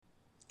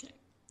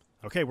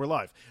Okay, we're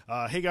live.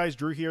 Hey guys,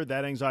 Drew here,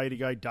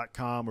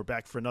 thatanxietyguy.com. We're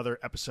back for another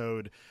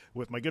episode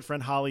with my good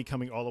friend Holly,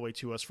 coming all the way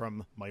to us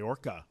from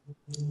Mallorca,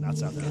 not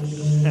South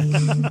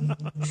Africa.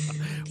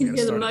 Can you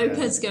hear the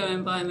mopeds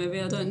going by? Maybe,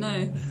 I don't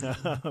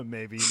know.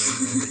 maybe.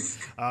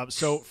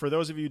 So for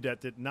those of you that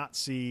did not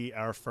see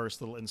our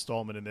first little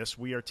installment in this,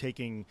 we are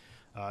taking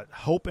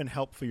Hope and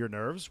Help for Your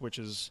Nerves, which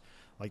is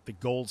like the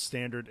gold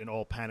standard in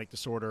all panic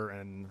disorder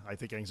and I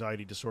think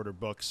anxiety disorder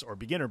books, or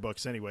beginner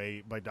books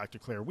anyway, by Dr.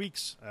 Claire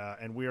Weeks.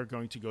 And we are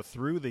going to go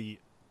through the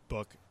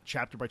book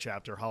chapter by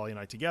chapter, Holly and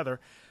I together.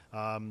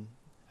 And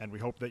we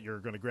hope that you're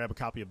going to grab a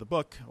copy of the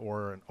book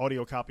or an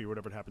audio copy or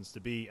whatever it happens to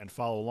be and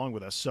follow along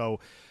with us. So,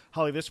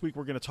 Holly, this week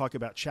we're going to talk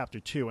about chapter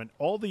 2. And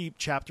all the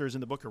chapters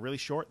in the book are really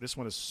short. This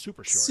one is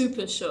super short.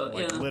 Super short,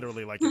 like, yeah.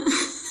 Literally like a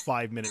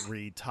 5-minute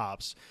read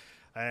tops.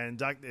 And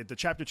the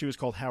chapter 2 is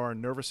called How Our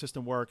Nervous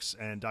System Works,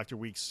 and Dr.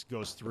 Weeks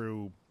goes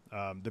through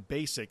the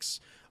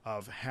basics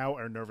of how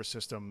our nervous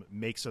system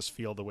makes us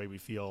feel the way we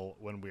feel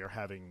when we are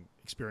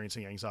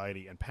experiencing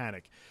anxiety and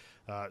panic.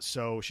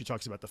 So she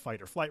talks about the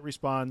fight or flight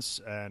response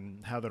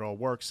and how that all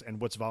works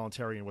and what's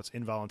voluntary and what's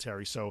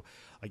involuntary. So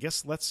I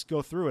guess let's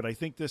go through it. I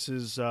think this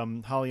is,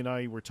 Holly and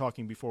I were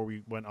talking before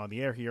we went on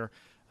the air here,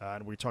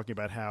 and we were talking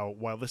about how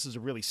while this is a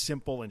really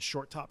simple and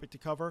short topic to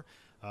cover,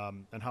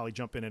 and Holly,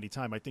 jump in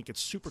anytime, I think it's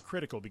super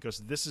critical because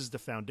this is the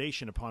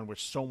foundation upon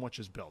which so much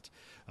is built.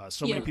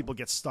 Many people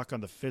get stuck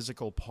on the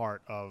physical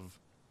part of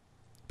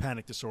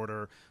panic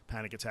disorder,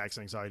 panic attacks,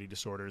 anxiety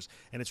disorders,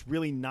 and it's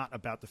really not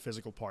about the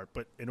physical part.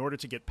 But in order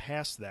to get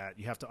past that,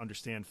 you have to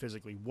understand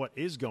physically what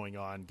is going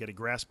on, get a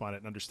grasp on it,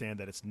 and understand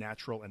that it's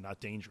natural and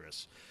not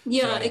dangerous.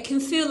 Yeah, it can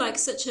feel like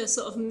such a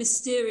sort of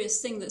mysterious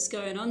thing that's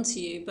going on to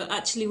you, but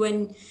actually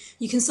when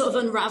you can sort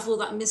of unravel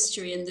that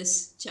mystery in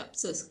this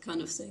chapter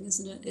kind of thing,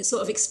 isn't it? It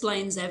sort of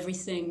explains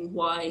everything,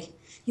 why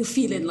you're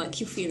feeling like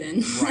you're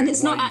feeling. Right, and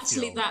it's not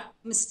actually that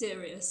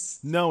mysterious.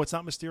 No, it's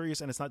not mysterious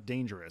and it's not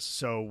dangerous.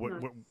 So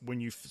when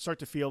you start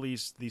to feel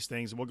these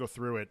things, and we'll go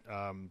through it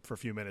for a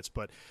few minutes,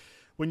 but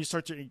when you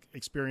start to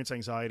experience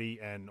anxiety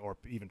or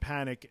even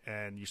panic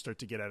and you start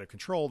to get out of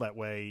control that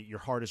way, your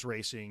heart is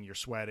racing, you're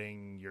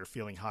sweating, you're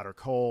feeling hot or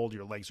cold,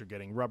 your legs are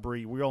getting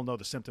rubbery. We all know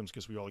the symptoms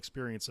because we all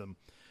experience them.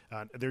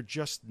 They're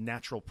just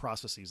natural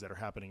processes that are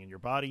happening in your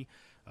body.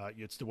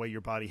 It's the way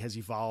your body has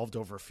evolved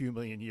over a few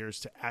million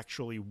years to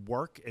actually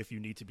work if you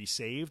need to be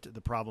saved.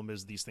 The problem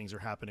is these things are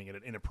happening at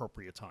an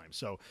inappropriate time.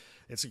 So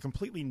it's a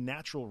completely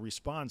natural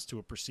response to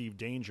a perceived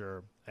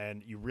danger,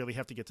 and you really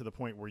have to get to the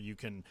point where you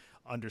can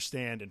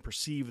understand and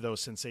perceive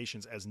those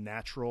sensations as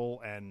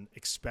natural and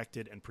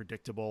expected and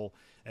predictable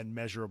and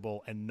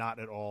measurable and not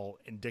at all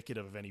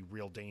indicative of any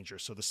real danger.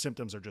 So the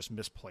symptoms are just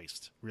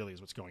misplaced, really,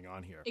 is what's going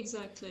on here.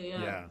 Exactly,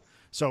 yeah. Yeah.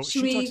 So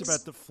she talks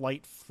about the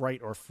flight,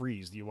 fright, or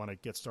freeze. Do you want to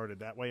get started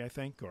that way, I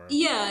think? Or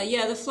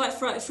Yeah, the flight,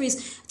 fright,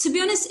 freeze. To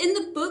be honest, in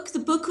the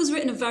book was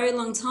written a very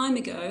long time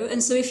ago,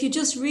 and so if you're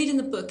just reading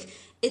the book,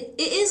 it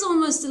is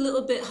almost a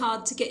little bit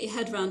hard to get your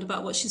head around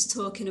about what she's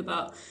talking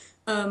about.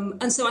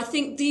 And so I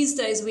think these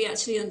days we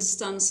actually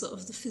understand sort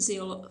of the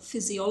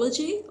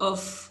physiology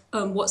of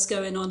what's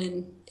going on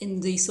in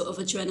the sort of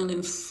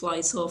adrenaline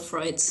flight or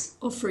fright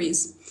or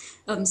freeze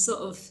sort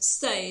of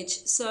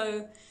stage.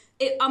 So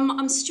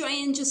I'm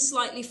straying just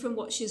slightly from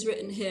what she's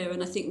written here,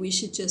 and I think we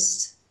should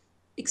just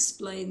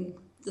explain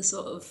the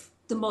sort of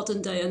the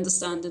modern day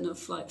understanding of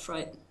flight,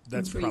 fright.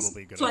 That's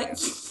probably a good idea.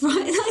 Fright,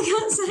 I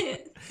can't say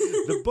it.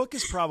 The book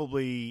is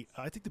probably,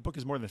 I think the book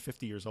is more than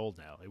 50 years old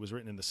now. It was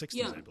written in the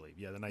 60s, I believe.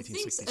 Yeah, the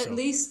 1960s. At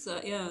least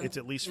that, yeah. It's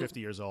at least 50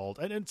 years old.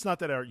 And it's not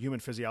that our human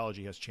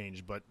physiology has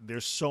changed, but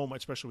there's so much,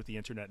 especially with the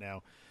internet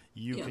now,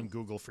 you can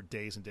Google for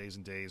days and days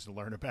and days to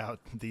learn about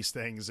these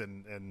things.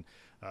 And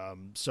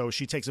so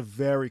she takes a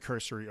very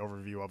cursory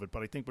overview of it.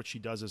 But I think what she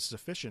does is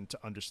sufficient to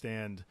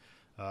understand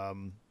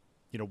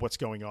what's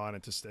going on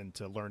and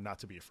to learn not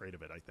to be afraid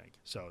of it, I think.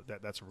 So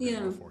that's what we're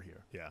going to go for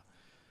here. Yeah.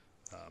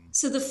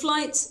 So the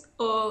flight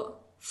or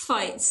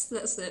fight,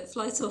 that's it,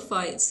 flight or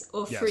fight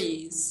or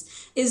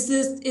freeze, is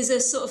a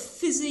sort of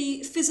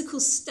physical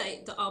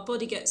state that our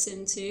body gets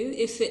into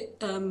if it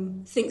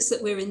thinks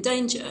that we're in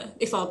danger,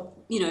 if our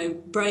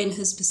brain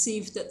has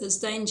perceived that there's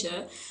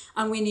danger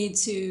and we need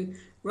to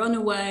run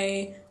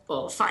away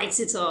or fight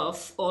it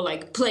off, or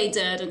like play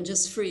dead and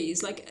just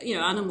freeze. Like,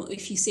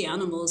 if you see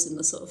animals in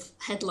the sort of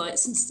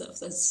headlights and stuff,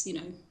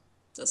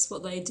 that's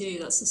what they do.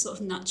 That's a sort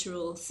of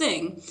natural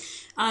thing.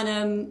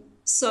 And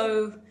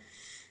so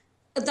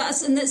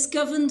that's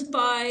governed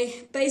by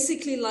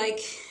basically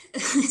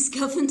it's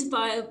governed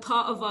by a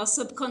part of our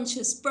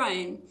subconscious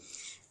brain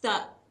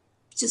that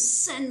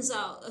just sends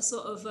out a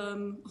sort of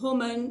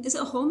hormone. Is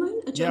it a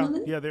hormone?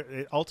 Adrenaline? Yeah.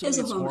 Ultimately,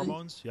 it's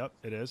hormones. Yep,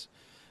 it is.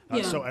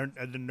 So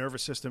the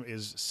nervous system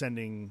is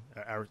sending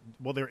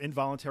they're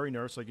involuntary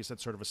nerves, like you said,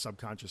 sort of a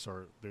subconscious,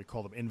 or they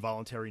call them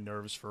involuntary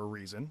nerves for a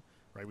reason,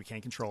 right? We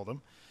can't control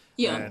them.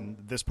 Yeah. And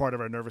this part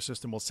of our nervous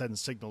system will send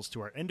signals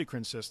to our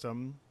endocrine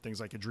system, things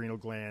like adrenal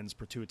glands,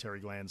 pituitary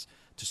glands,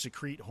 to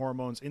secrete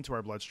hormones into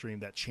our bloodstream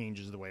that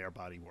changes the way our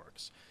body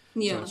works.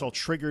 Yeah. So it's all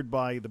triggered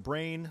by the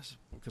brain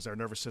because our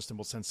nervous system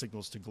will send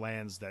signals to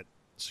glands that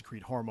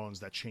secrete hormones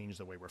that change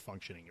the way we're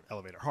functioning,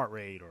 elevate our heart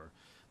rate or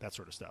that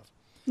sort of stuff.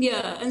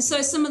 Yeah, and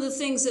so some of the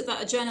things that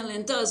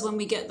adrenaline does when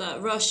we get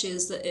that rush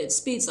is that it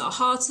speeds our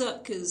heart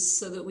up, because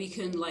so that we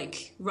can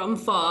like run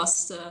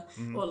faster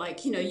or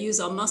like, you know, use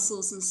our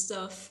muscles and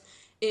stuff.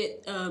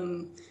 It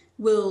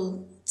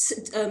will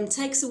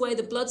takes away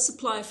the blood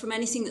supply from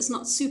anything that's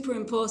not super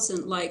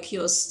important, like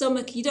your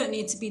stomach. You don't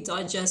need to be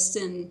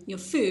digesting your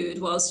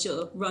food whilst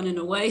you're running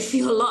away for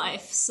your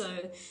life.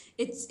 So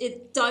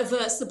it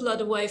diverts the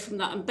blood away from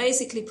that and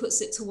basically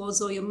puts it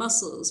towards all your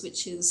muscles,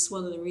 which is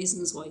one of the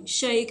reasons why you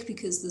shake,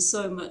 because there's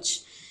so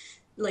much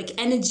like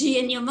energy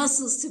in your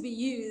muscles to be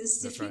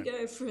used. That's if you right.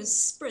 go for a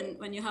sprint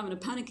when you're having a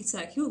panic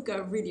attack, you'll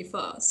go really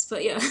fast.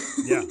 But yeah.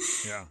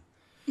 Yeah.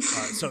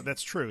 So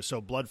that's true.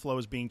 So blood flow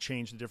is being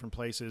changed to different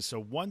places. So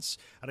once,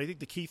 and I think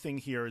the key thing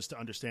here is to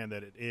understand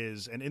that it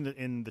is, and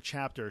in the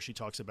chapter she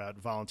talks about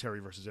voluntary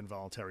versus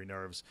involuntary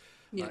nerves,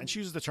 and she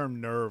uses the term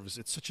nerves.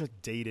 It's such a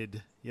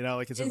dated, you know,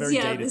 like it's a very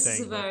dated this thing.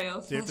 is a very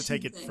so you have to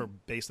take it thing.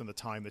 based on the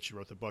time that she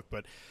wrote the book,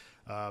 but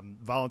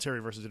voluntary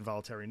versus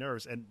involuntary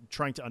nerves, and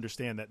trying to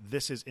understand that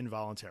this is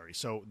involuntary.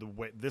 So the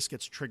way this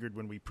gets triggered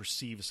when we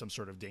perceive some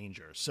sort of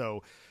danger.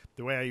 So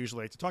the way I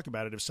usually like to talk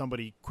about it, if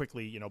somebody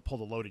quickly, you know,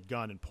 pulled a loaded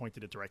gun and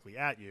pointed it directly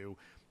at you,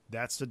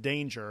 that's the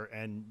danger,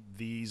 and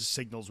these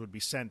signals would be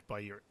sent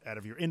by out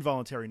of your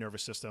involuntary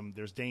nervous system.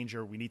 There's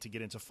danger. We need to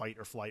get into fight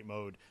or flight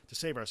mode to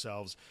save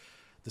ourselves.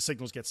 The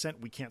signals get sent.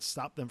 We can't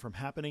stop them from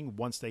happening.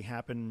 Once they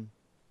happen,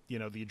 you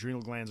know, the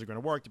adrenal glands are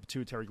going to work, the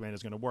pituitary gland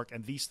is going to work,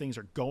 and these things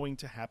are going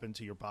to happen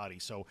to your body.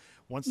 So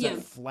once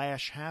that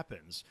flash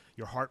happens,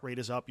 your heart rate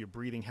is up, you're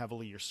breathing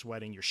heavily, you're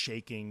sweating, you're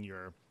shaking,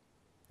 your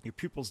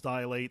pupils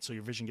dilate, so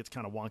your vision gets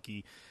kind of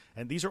wonky.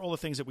 And these are all the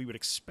things that we would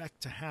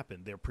expect to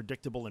happen. They're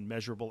predictable and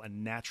measurable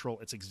and natural.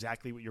 It's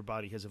exactly what your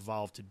body has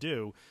evolved to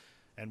do.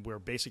 And we're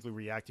basically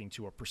reacting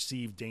to a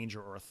perceived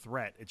danger or a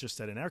threat. It's just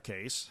that in our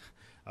case,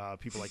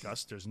 people like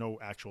us, there's no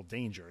actual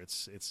danger.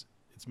 It's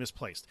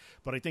misplaced.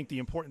 But I think the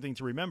important thing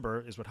to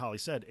remember is what Holly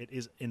said. It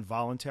is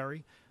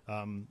involuntary.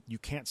 You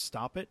can't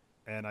stop it.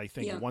 And I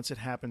think once it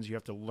happens, you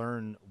have to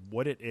learn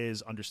what it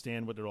is,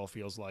 understand what it all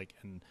feels like,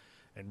 and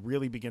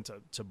really begin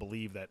to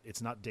believe that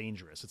it's not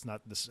dangerous. It's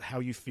not this, how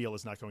you feel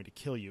is not going to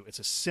kill you. It's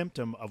a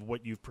symptom of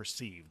what you've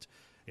perceived.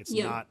 It's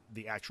not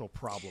the actual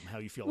problem. How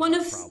you feel is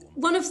not the problem.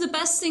 One of the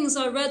best things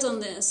I read on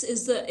this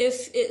is that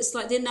if it's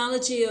like the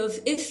analogy of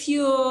if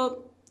you're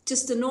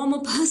just a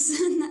normal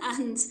person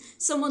and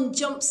someone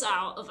jumps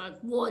out of a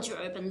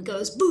wardrobe and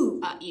goes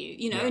boo at you,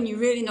 you know, and you're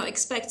really not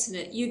expecting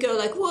it, you go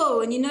like,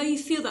 whoa, and you know, you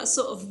feel that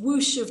sort of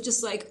whoosh of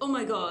just like, oh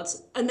my God.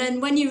 And then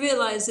when you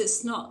realize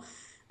it's not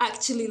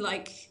actually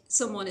like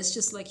someone, it's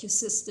just like your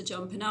sister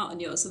jumping out on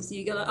you or something,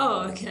 you go like,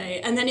 oh,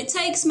 okay. And then it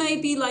takes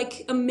maybe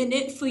like a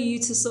minute for you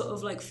to sort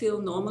of like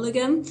feel normal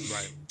again.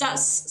 Right.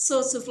 That's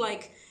sort of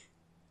like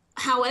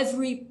how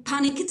every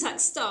panic attack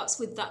starts,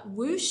 with that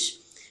whoosh.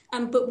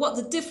 But what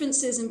the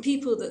difference is in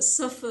people that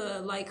suffer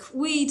like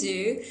we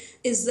do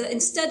is that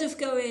instead of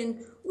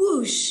going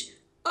whoosh,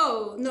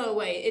 oh, no,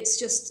 wait,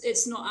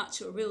 it's not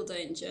actual real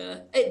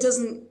danger, it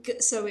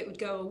doesn't, so it would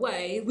go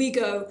away. We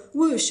go,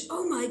 whoosh,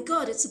 oh my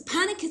God, it's a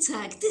panic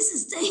attack. This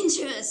is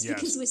dangerous,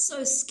 because we're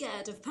so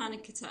scared of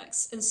panic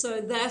attacks. And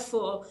so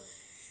therefore,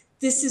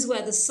 this is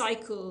where the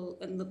cycle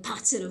and the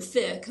pattern of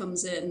fear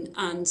comes in.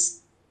 And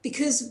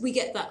because we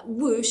get that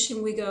whoosh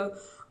and we go,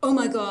 oh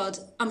my God,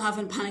 I'm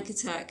having a panic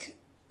attack,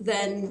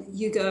 then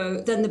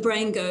the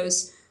brain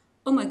goes,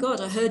 oh my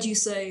God, I heard you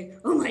say,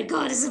 oh my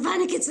God, it's a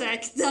panic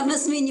attack. That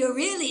must mean you're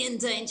really in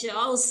danger.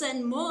 I'll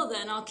send more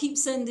then. I'll keep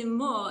sending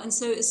more. And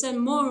so it sends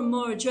more and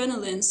more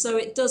adrenaline, so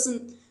it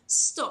doesn't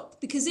stop.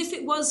 Because if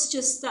it was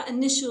just that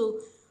initial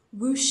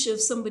whoosh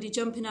of somebody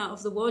jumping out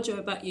of the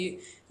wardrobe at you,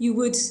 you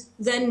would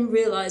then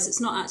realize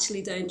it's not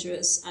actually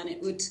dangerous, and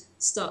it would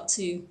start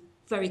to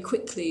very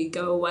quickly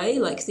go away.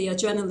 Like the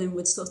adrenaline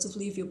would sort of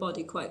leave your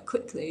body quite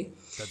quickly.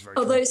 That's very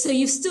true. So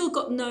you've still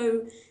got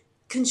no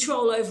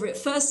control over it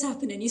first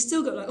happening. You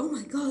still got like, oh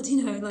my God,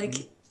 you know,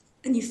 like,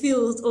 and you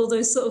feel all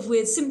those sort of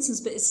weird symptoms,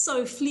 but it's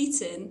so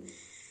fleeting.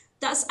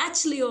 That's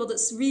actually all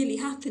that's really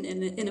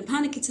happening in a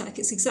panic attack.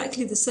 It's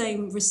exactly the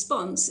same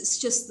response. It's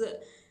just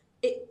that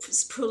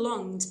it's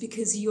prolonged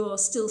because you're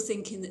still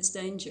thinking it's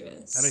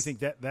dangerous. And I think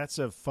that's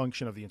a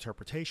function of the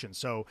interpretation.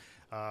 So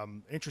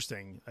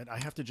interesting. And I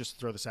have to just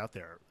throw this out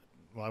there.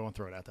 Well, I won't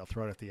throw it out there. I'll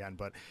throw it at the end.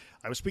 But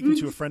I was speaking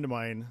to a friend of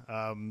mine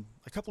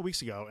a couple of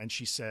weeks ago, and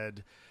she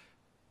said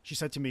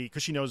to me,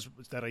 because she knows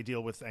that I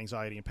deal with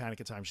anxiety and panic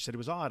at times, she said it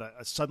was odd.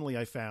 Suddenly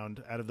I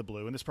found out of the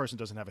blue, and this person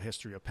doesn't have a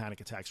history of panic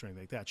attacks or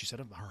anything like that. She said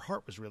her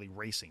heart was really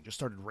racing, just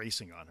started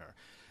racing on her.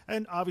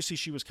 And obviously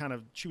she was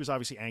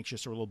obviously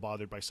anxious or a little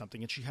bothered by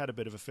something, and she had a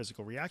bit of a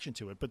physical reaction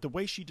to it. But the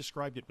way she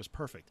described it was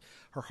perfect.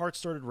 Her heart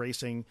started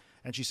racing,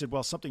 and she said,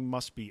 well, something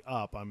must be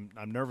up. I'm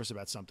nervous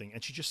about something.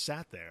 And she just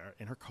sat there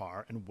in her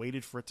car and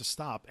waited for it to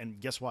stop. And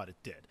guess what? It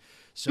did.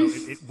 So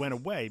it went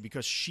away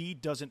because she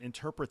doesn't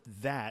interpret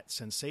that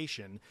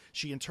sensation.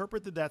 She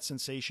interpreted that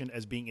sensation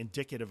as being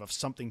indicative of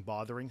something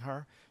bothering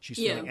her. She's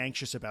feeling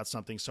anxious about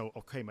something. So,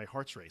 okay, my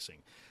heart's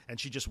racing. And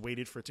she just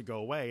waited for it to go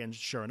away. And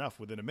sure enough,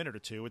 within a minute or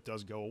two, it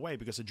does go away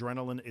because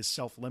adrenaline is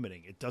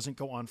self-limiting. It doesn't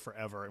go on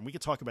forever. And we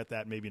could talk about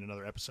that maybe in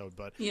another episode.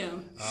 But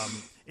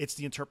it's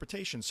the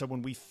interpretation. So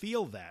when we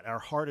feel that, our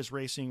heart is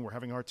racing, we're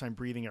having a hard time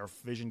breathing, our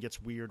vision gets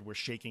weird, we're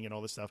shaking and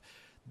all this stuff,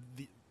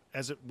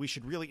 we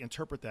should really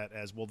interpret that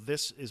as, well,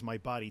 this is my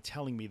body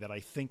telling me that I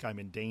think I'm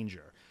in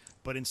danger.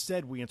 But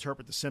instead, we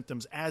interpret the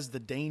symptoms as the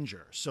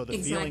danger. So the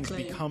feelings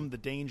become the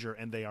danger,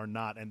 and they are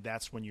not. And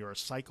that's when your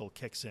cycle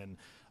kicks in.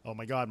 Oh,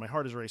 my God, my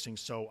heart is racing,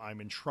 so I'm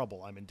in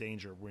trouble. I'm in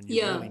danger, when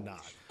you're really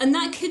not. And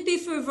that could be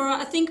for a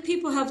variety. I think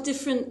people have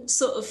different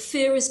sort of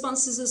fear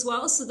responses as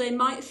well. So they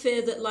might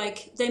fear that,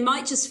 like, they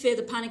might just fear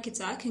the panic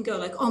attack and go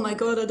like, oh, my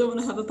God, I don't want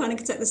to have a panic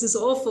attack. This is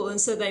awful. And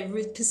so they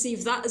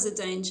perceive that as a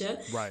danger.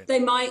 Right. They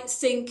might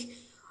think,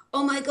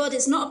 oh my God,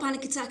 it's not a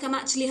panic attack, I'm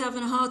actually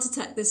having a heart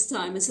attack this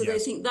time. And so they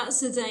think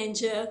that's a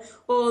danger,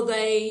 or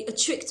they are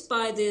tricked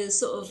by the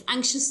sort of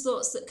anxious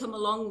thoughts that come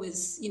along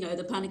with, you know,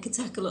 the panic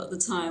attack a lot of the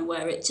time,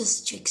 where it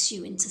just tricks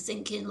you into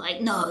thinking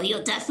like, no,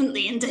 you're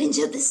definitely in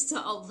danger this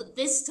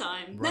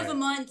time. Right. Never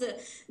mind the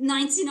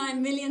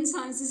 99 million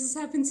times this has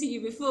happened to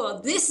you before.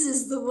 This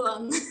is the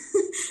one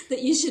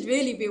that you should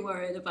really be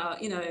worried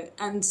about, you know,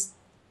 and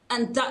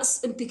that's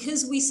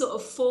because we sort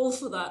of fall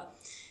for that,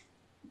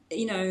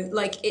 you know,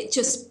 like it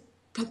just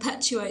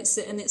perpetuates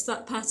it, and it's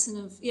that pattern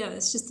of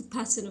it's just a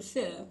pattern of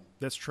fear.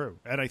 That's true.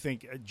 And I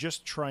think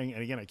just trying,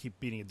 and again, I keep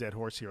beating a dead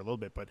horse here a little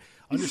bit, but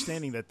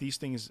understanding that these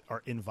things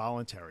are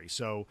involuntary.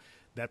 So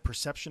that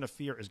perception of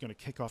fear is going to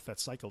kick off that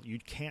cycle. You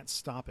can't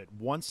stop it.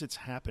 Once it's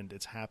happened,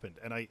 it's happened.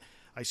 And I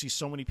see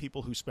so many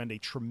people who spend a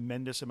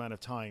tremendous amount of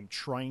time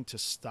trying to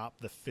stop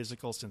the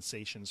physical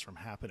sensations from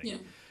happening. Yeah.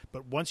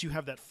 But once you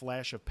have that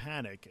flash of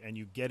panic and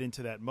you get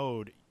into that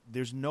mode,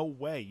 there's no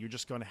way. You're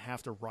just going to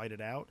have to ride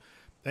it out.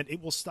 And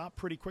it will stop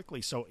pretty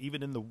quickly. So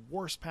even in the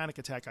worst panic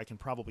attack I can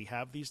probably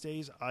have these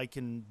days, I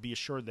can be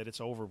assured that it's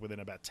over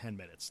within about 10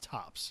 minutes,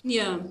 tops.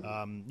 Yeah.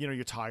 You know,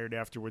 you're tired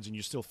afterwards and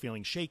you're still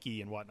feeling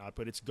shaky and whatnot,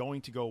 but it's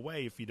going to go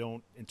away if you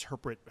don't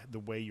interpret the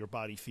way your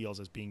body feels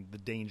as being the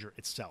danger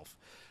itself.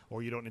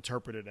 Or you don't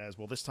interpret it as,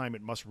 well, this time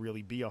it must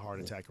really be a heart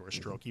attack or a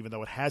stroke, even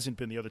though it hasn't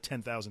been the other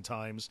 10,000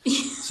 times.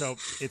 So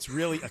it's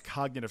really a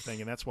cognitive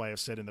thing, and that's why I've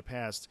said in the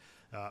past,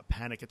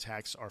 panic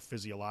attacks are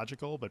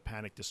physiological, but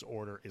panic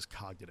disorder is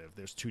cognitive.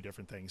 There's two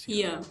different things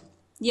here.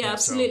 Yeah,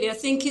 absolutely. So, I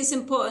think it's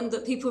important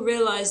that people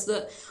realize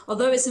that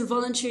although it's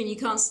involuntary and you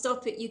can't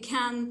stop it, you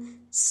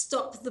can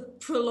stop the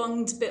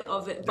prolonged bit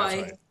of it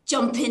by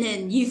jumping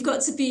in. You've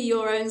got to be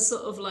your own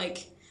sort of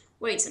like,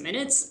 wait a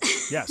minute.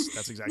 Yes,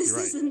 that's exactly this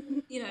right.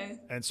 Isn't, you know,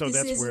 and so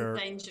this that's where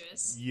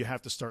dangerous. You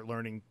have to start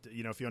learning,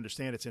 you know, if you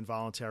understand it's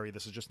involuntary,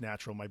 this is just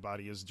natural. My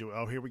body is doing,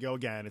 oh, here we go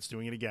again. It's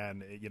doing it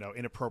again, you know,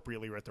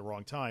 inappropriately or at the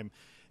wrong time.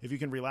 If you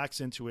can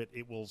relax into it,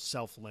 it will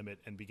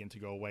self-limit and begin to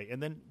go away.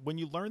 And then when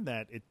you learn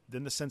that,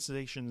 then the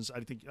sensations, I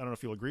don't know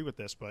if you'll agree with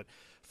this, but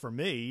for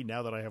me,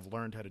 now that I have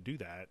learned how to do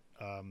that,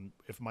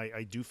 if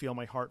I do feel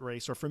my heart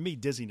race, or for me,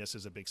 dizziness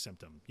is a big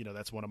symptom. You know,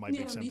 that's one of my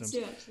big symptoms.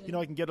 Me too, actually. You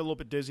know, I can get a little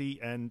bit dizzy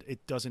and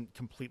it doesn't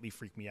completely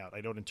freak me out.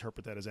 I don't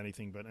interpret that as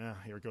anything but,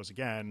 here it goes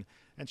again.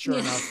 And sure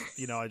enough,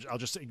 you know, I'll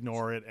just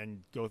ignore it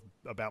and go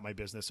about my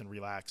business and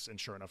relax. And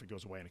sure enough, it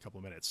goes away in a couple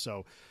of minutes.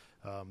 So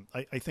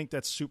I think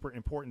that's super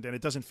important, and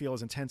it doesn't feel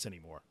as intense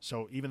anymore.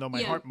 So even though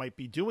my heart might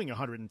be doing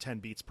 110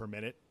 beats per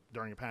minute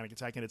during a panic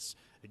attack, and it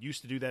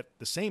used to do that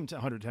the same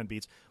 110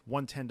 beats,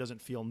 110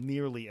 doesn't feel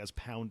nearly as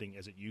pounding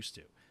as it used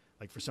to.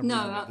 Like for some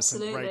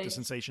reason, the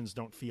sensations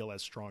don't feel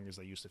as strong as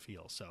they used to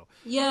feel. So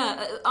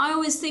I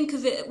always think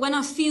of it when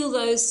I feel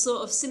those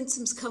sort of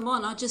symptoms come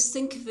on. I just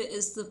think of it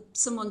as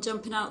someone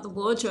jumping out the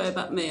wardrobe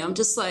at me. I'm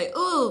just like,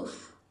 oh,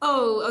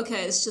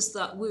 okay, it's just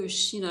that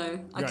whoosh. You know,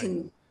 I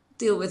can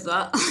deal with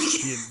that.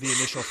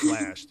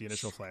 the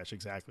initial flash,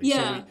 exactly.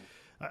 Yeah. So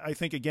I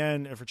think,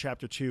 again, for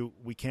Chapter 2,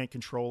 we can't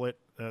control it.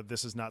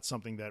 This is not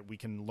something that we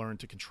can learn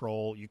to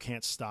control. You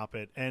can't stop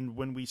it. And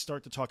when we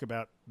start to talk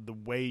about the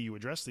way you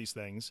address these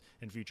things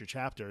in future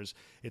chapters,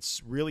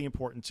 it's really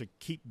important to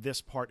keep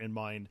this part in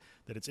mind,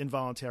 that it's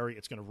involuntary.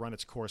 It's going to run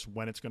its course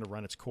when it's going to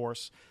run its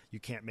course.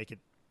 You can't make it.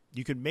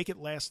 You can make it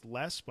last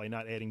less by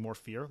not adding more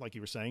fear, like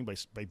you were saying,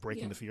 by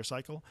breaking the fear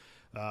cycle.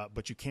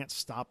 But you can't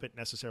stop it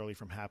necessarily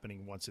from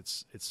happening once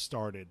it's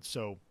started.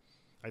 So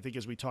I think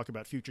as we talk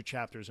about future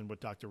chapters and what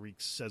Dr.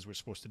 Reeks says we're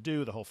supposed to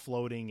do, the whole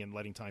floating and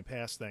letting time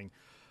pass thing,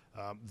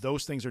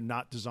 those things are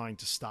not designed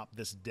to stop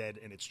this dead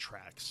in its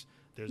tracks.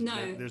 There's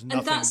nothing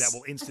that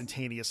will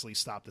instantaneously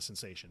stop the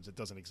sensations. It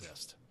doesn't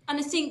exist. And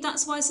I think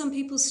that's why some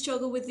people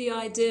struggle with the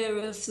idea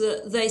of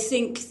that they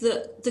think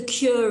that the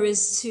cure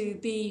is to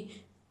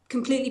be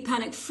completely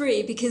panic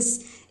free, because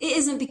it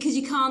isn't, because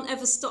you can't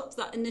ever stop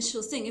that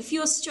initial thing. If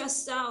you're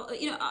stressed out,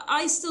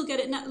 I still get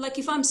it now. Like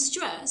if I'm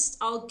stressed,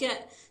 I'll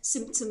get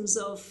symptoms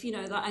of,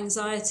 that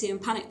anxiety and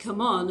panic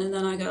come on. And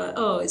then I go,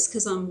 oh, it's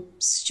because I'm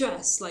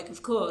stressed. Like,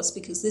 of course,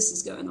 because this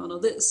is going on or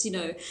this,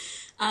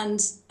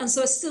 and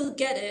so I still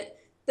get it,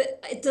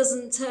 but it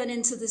doesn't turn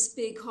into this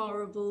big,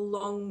 horrible,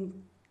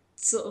 long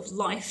sort of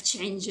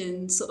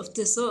life-changing sort of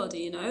disorder,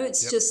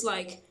 It's just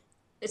like,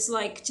 it's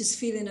like just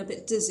feeling a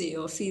bit dizzy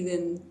or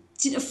feeling,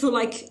 for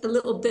like a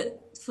little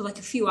bit, for like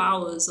a few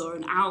hours or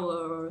an hour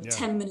or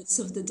 10 minutes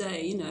of the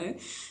day,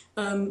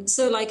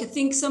 So like, I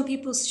think some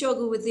people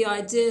struggle with the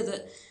idea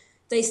that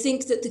they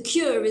think that the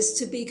cure is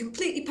to be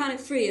completely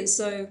panic-free. And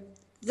so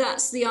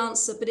that's the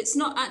answer, but it's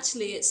not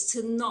actually, it's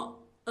to not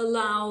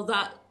allow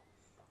that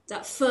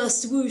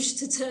first whoosh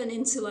to turn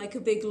into like a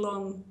big,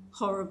 long,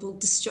 horrible,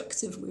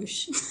 destructive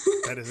whoosh.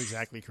 That is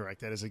exactly correct.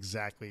 That is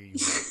exactly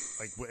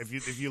like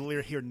if you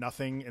hear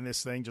nothing in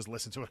this thing, just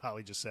listen to what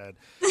Holly just said.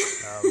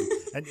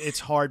 And it's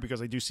hard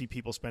because I do see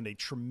people spend a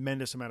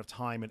tremendous amount of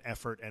time and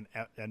effort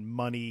and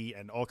money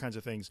and all kinds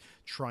of things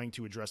trying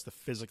to address the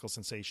physical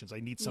sensations. I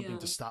need something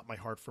to stop my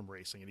heart from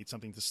racing. I need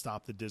something to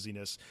stop the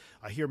dizziness.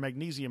 I hear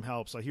magnesium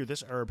helps. I hear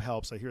this herb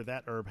helps. I hear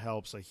that herb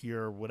helps. I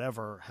hear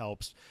whatever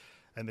helps.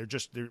 And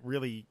they're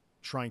really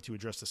trying to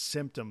address the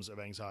symptoms of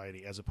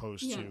anxiety as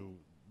opposed to,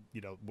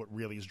 what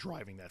really is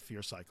driving that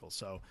fear cycle.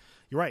 So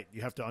you're right.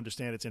 You have to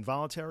understand it's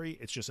involuntary.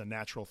 It's just a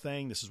natural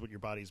thing. This is what your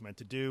body is meant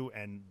to do.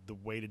 And the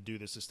way to do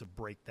this is to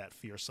break that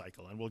fear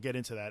cycle. And we'll get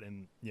into that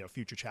in,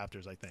 future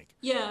chapters, I think.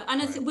 Yeah.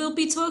 And we'll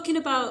be talking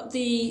about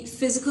the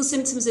physical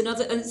symptoms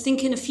I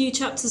think in a few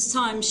chapters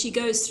time, she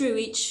goes through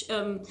each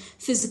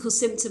physical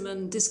symptom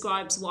and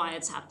describes why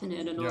it's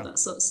happening and all that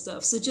sort of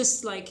stuff. So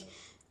just like,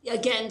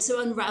 again, to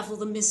unravel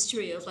the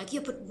mystery of like,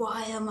 but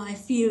why am I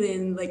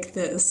feeling like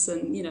this?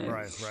 And,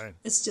 right.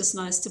 It's just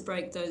nice to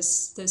break those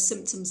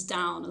symptoms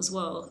down as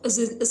well.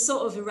 As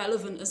sort of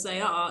irrelevant as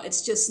they are,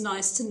 it's just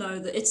nice to know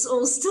that it's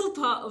all still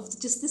part of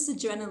just this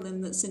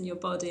adrenaline that's in your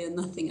body and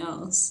nothing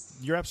else.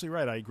 You're absolutely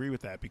right. I agree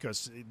with that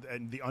because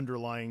the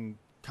underlying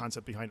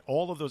concept behind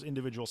all of those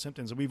individual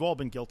symptoms, and we've all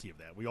been guilty of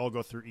that. We all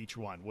go through each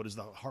one. What is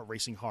the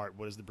racing heart?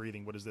 What is the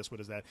breathing? What is this?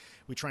 What is that?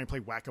 We try and play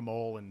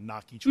whack-a-mole and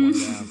knock each one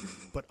down.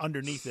 But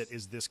underneath it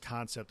is this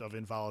concept of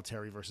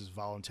involuntary versus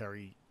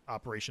voluntary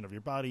operation of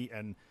your body.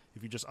 And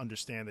if you just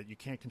understand that you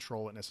can't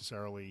control it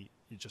necessarily,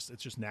 it's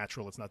just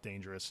natural. It's not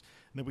dangerous.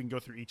 And then we can go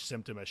through each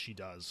symptom as she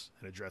does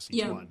and address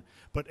each one.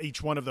 But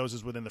each one of those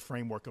is within the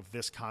framework of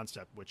this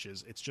concept, which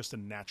is it's just a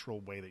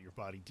natural way that your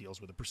body deals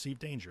with a perceived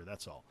danger.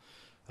 That's all.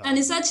 And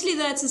it's actually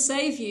there to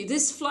save you.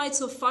 This flight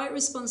or fight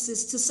response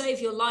is to save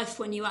your life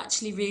when you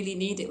actually really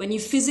need it, when you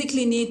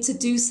physically need to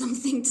do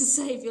something to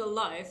save your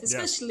life,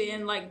 especially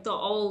in like the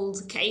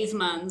old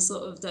caveman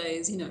sort of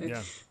days,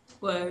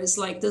 where it's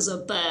like, there's a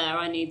bear,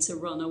 I need to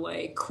run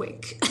away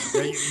quick.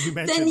 Yeah, you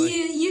mentioned then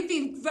you'd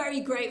be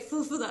very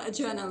grateful for that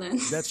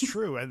adrenaline. That's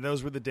true. And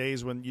those were the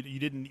days when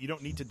you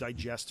don't need to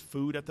digest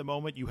food at the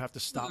moment. You have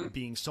to stop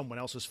being someone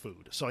else's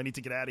food. So I need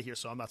to get out of here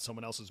so I'm not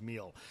someone else's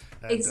meal.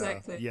 And,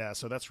 exactly.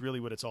 So that's really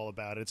what it's all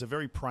about. It's a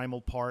very primal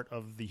part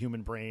of the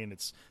human brain.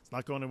 It's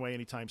not going away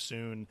anytime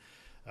soon.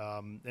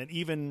 And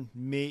even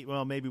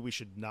maybe we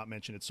should not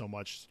mention it so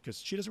much because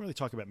she doesn't really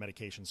talk about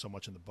medication so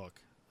much in the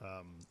book.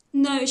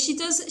 No, she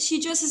does. She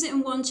addresses it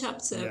in one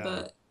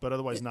chapter, but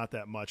otherwise not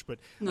that much. But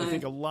I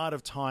think a lot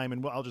of time,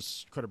 and I'll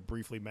just kind of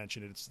briefly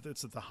mention it.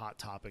 It's the hot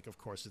topic, of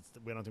course.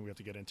 I don't think we have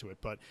to get into it,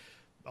 but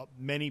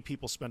many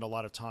people spend a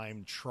lot of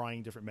time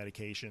trying different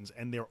medications,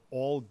 and they're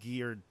all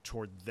geared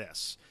toward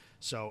this.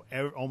 So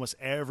almost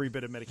every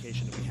bit of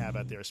medication that we have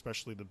out there,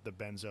 especially the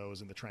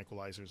benzos and the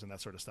tranquilizers and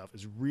that sort of stuff,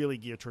 is really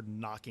geared toward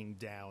knocking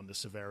down the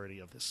severity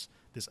of this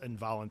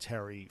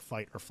involuntary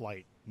fight or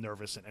flight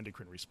nervous and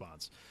endocrine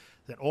response.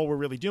 That all we're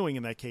really doing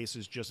in that case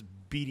is just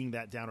beating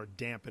that down or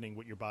dampening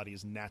what your body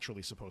is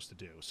naturally supposed to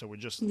do. So we're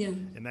just,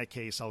 in that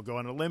case, I'll go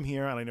on a limb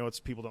here, and I know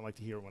people don't like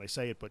to hear it when I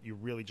say it, but you're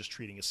really just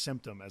treating a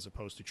symptom as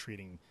opposed to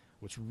treating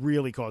what's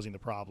really causing the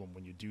problem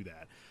when you do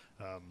that.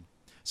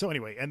 So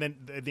anyway, and then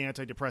the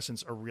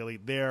antidepressants are really,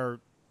 they're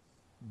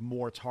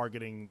more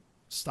targeting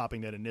stopping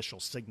that initial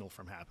signal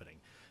from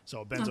happening.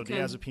 So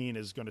benzodiazepine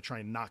is going to try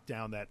and knock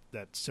down that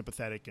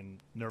sympathetic and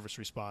nervous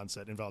response,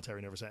 that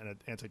involuntary nervous, and an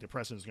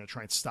antidepressant is going to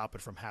try and stop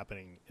it from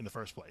happening in the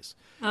first place.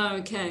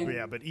 Okay.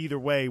 But either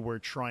way, we're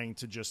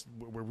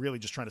really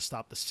just trying to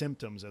stop the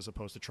symptoms as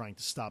opposed to trying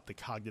to stop the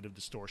cognitive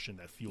distortion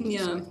that fuels the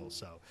cycle.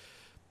 So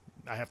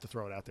I have to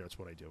throw it out there. It's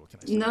what I do. What can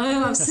I say?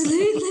 No,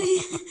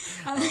 absolutely.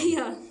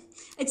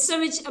 It's so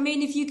much. I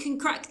mean, if you can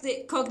crack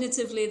it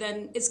cognitively,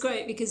 then it's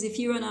great, because if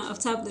you run out of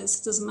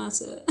tablets, it doesn't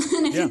matter.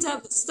 And if your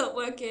tablets stop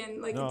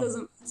working, it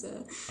doesn't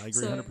matter. I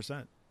agree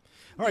 100%.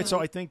 All right. So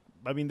I think,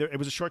 it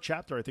was a short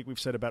chapter. I think we've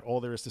said about all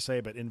there is to say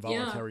about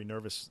involuntary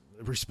nervous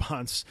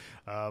response.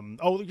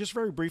 Just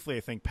very briefly,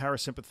 I think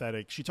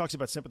parasympathetic. She talks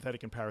about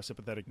sympathetic and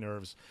parasympathetic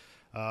nerves.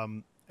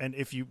 And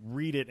if you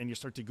read it and you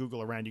start to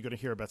Google around, you're going to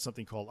hear about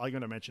something called, I'm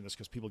going to mention this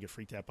because people get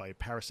freaked out by it,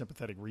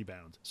 parasympathetic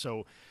rebound.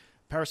 So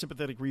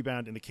parasympathetic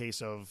rebound in the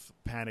case of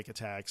panic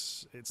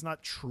attacks, it's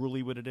not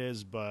truly what it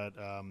is, but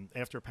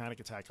after a panic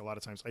attack, a lot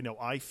of times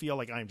I feel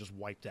like I am just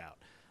wiped out.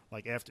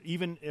 Like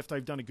even if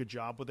I've done a good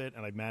job with it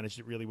and I've managed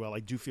it really well,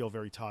 I do feel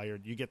very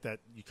tired. You get that,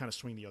 you kind of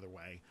swing the other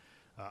way.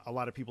 A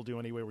lot of people do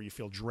anyway, where you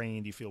feel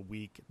drained, you feel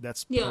weak.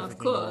 That's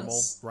perfectly normal.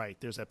 Right.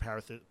 There's that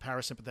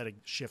parasympathetic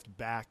shift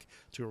back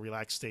to a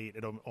relaxed state.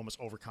 It almost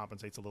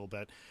overcompensates a little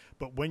bit.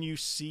 But when you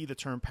see the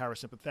term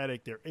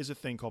parasympathetic, there is a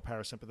thing called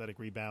parasympathetic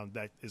rebound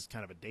that is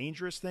kind of a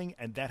dangerous thing,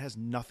 and that has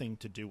nothing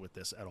to do with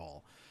this at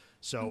all.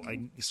 So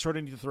I sort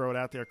of need to throw it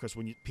out there, because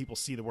when people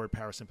see the word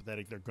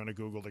parasympathetic, they're going to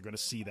Google, they're going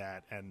to see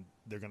that, and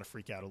they're going to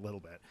freak out a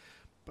little bit.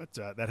 But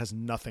that has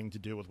nothing to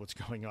do with what's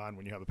going on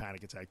when you have a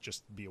panic attack.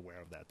 Just be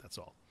aware of that. That's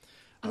all.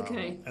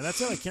 Okay. And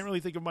that's it. I can't really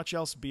think of much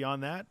else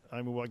beyond that.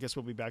 I mean, I guess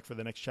we'll be back for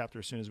the next chapter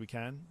as soon as we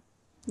can.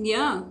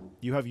 Yeah.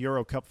 You have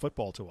Euro Cup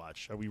football to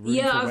watch. Are we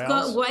rooting for Wales? Yeah, I've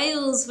got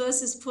Wales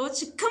versus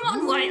Portugal. Come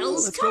on,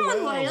 Wales! Come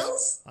on,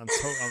 Wales!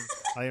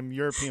 I am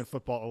European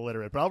football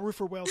illiterate, but I'll root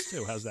for Wales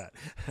too. How's that?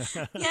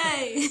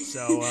 Yay!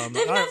 So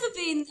they've never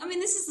been. I mean,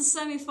 this is the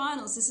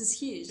semi-finals. This is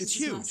huge. It's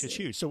huge. It's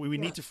huge. So we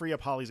need to free up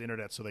Holly's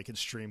internet so they can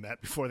stream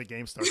that before the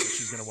game starts.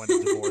 She's going to wind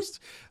up divorced.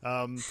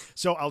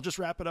 So I'll just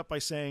wrap it up by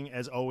saying,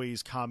 as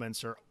always,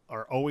 comments are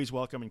always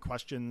welcome, and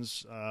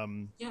questions.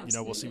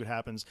 We'll see what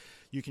happens.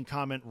 You can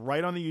comment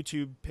right on the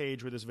YouTube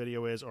page where this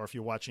video is, or if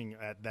you're watching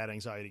at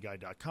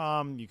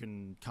thatanxietyguy.com, you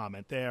can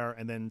comment there.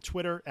 And then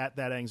Twitter at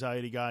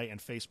thatanxietyguy, and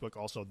Facebook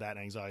also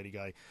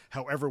thatanxietyguy.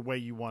 However way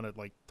you want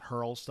to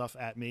hurl stuff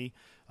at me,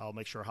 I'll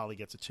make sure Holly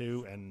gets it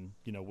too, and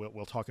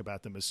we'll talk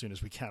about them as soon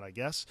as we can, I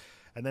guess.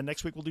 And then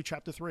next week we'll do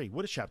Chapter 3.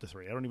 What is Chapter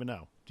 3? I don't even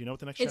know. Do you know what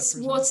the next chapter is?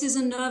 It's What is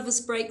a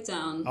Nervous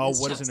Breakdown. Oh,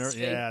 what is a nervous?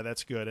 Yeah,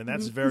 that's good, and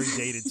that's very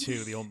dated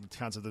too. The old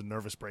concept of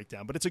nervous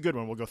breakdown, but it's a good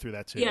one. We'll go through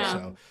that too. Yeah. So,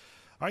 all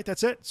right,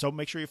 that's it. So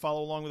make sure you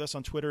follow along with us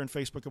on Twitter and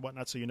Facebook and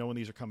whatnot, so you know when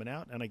these are coming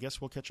out. And I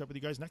guess we'll catch up with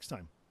you guys next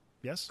time.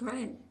 Yes.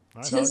 Great.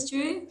 All right, cheers,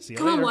 Drew. See you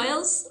Come later. on,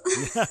 Wales.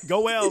 Yeah,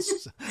 go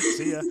Wales.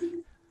 See ya. All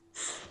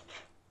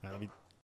right, let me